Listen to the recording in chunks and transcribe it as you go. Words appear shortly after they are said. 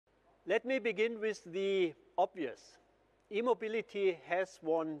Let me begin with the obvious. E-mobility has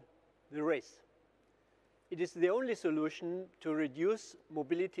won the race. It is the only solution to reduce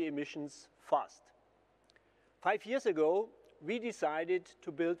mobility emissions fast. 5 years ago, we decided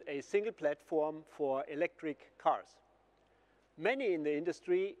to build a single platform for electric cars. Many in the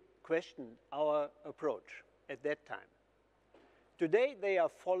industry questioned our approach at that time. Today, they are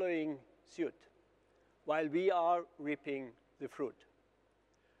following suit, while we are reaping the fruit.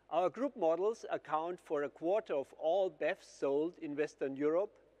 Our group models account for a quarter of all BEVs sold in Western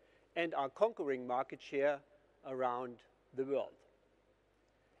Europe and are conquering market share around the world.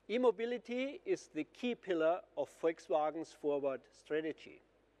 E-mobility is the key pillar of Volkswagen's forward strategy.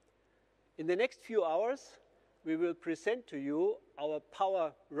 In the next few hours, we will present to you our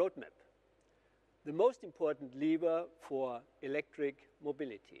power roadmap, the most important lever for electric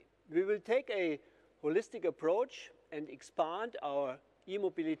mobility. We will take a holistic approach and expand our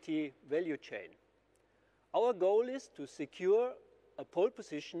e-mobility value chain. Our goal is to secure a pole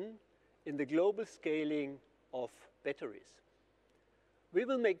position in the global scaling of batteries. We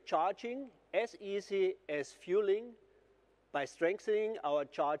will make charging as easy as fueling by strengthening our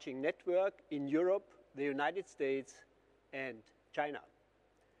charging network in Europe, the United States, and China.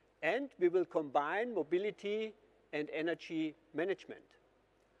 And we will combine mobility and energy management.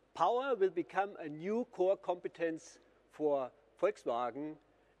 Power will become a new core competence for Volkswagen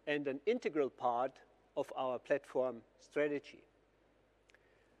and an integral part of our platform strategy.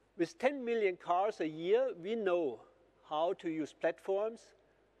 With 10 million cars a year, we know how to use platforms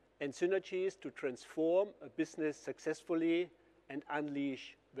and synergies to transform a business successfully and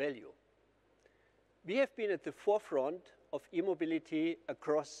unleash value. We have been at the forefront of e-mobility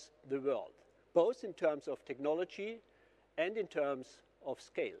across the world, both in terms of technology and in terms of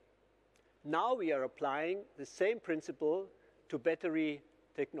scale. Now we are applying the same principle to battery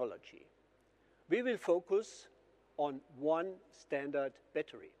technology. We will focus on one standard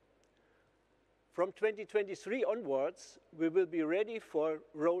battery. From 2023 onwards, we will be ready for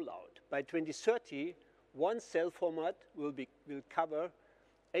rollout. By 2030, one cell format will cover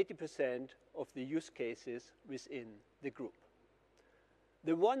 80% of the use cases within the group.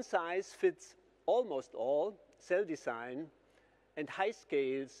 The one-size-fits-almost-all cell design and high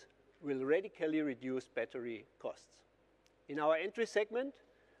scales will radically reduce battery costs. In our entry segment,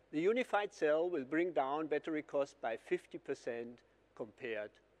 the unified cell will bring down battery costs by 50%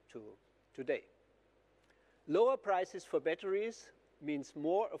 compared to today. Lower prices for batteries means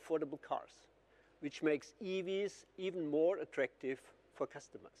more affordable cars, which makes EVs even more attractive for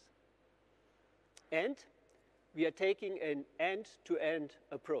customers. And we are taking an end-to-end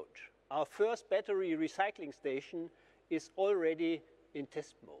approach. Our first battery recycling station is already in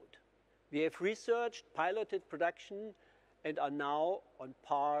test mode. We have researched, piloted production, and are now on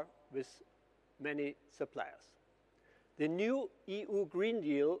par with many suppliers. The new EU Green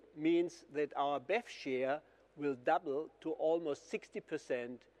Deal means that our BEV share will double to almost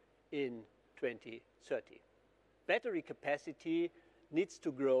 60% in 2030. Battery capacity needs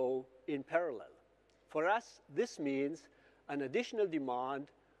to grow in parallel. For us, this means an additional demand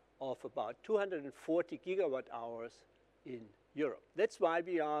of about 240 gigawatt hours in Europe. That's why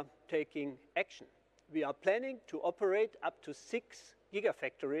we are taking action. We are planning to operate up to 6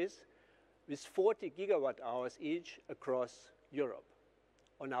 gigafactories with 40 gigawatt hours each across Europe,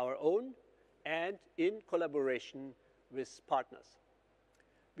 on our own and in collaboration with partners.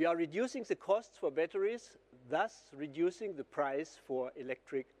 We are reducing the costs for batteries, thus reducing the price for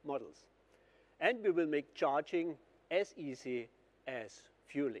electric models. And we will make charging as easy as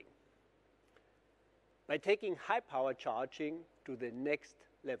fueling by taking high-power charging to the next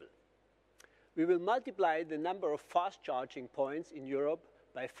level. We will multiply the number of fast charging points in Europe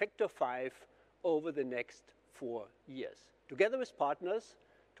by factor 5 over the next 4 years, together with partners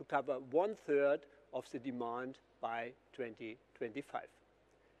to cover 1/3 of the demand by 2025.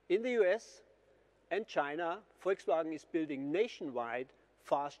 In the US and China, Volkswagen is building nationwide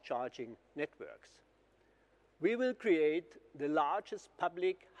fast charging networks. We will create the largest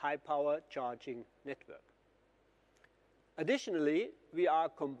public high-power charging network. Additionally, we are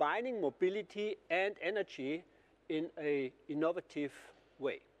combining mobility and energy in an innovative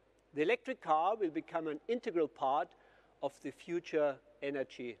way. The electric car will become an integral part of the future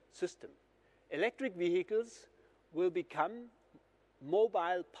energy system. Electric vehicles will become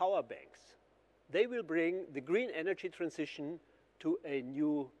mobile power banks. They will bring the green energy transition to a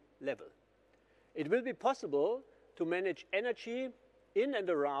new level. It will be possible to manage energy in and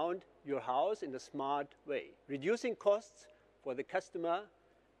around your house in a smart way, reducing costs for the customer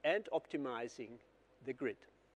and optimizing the grid.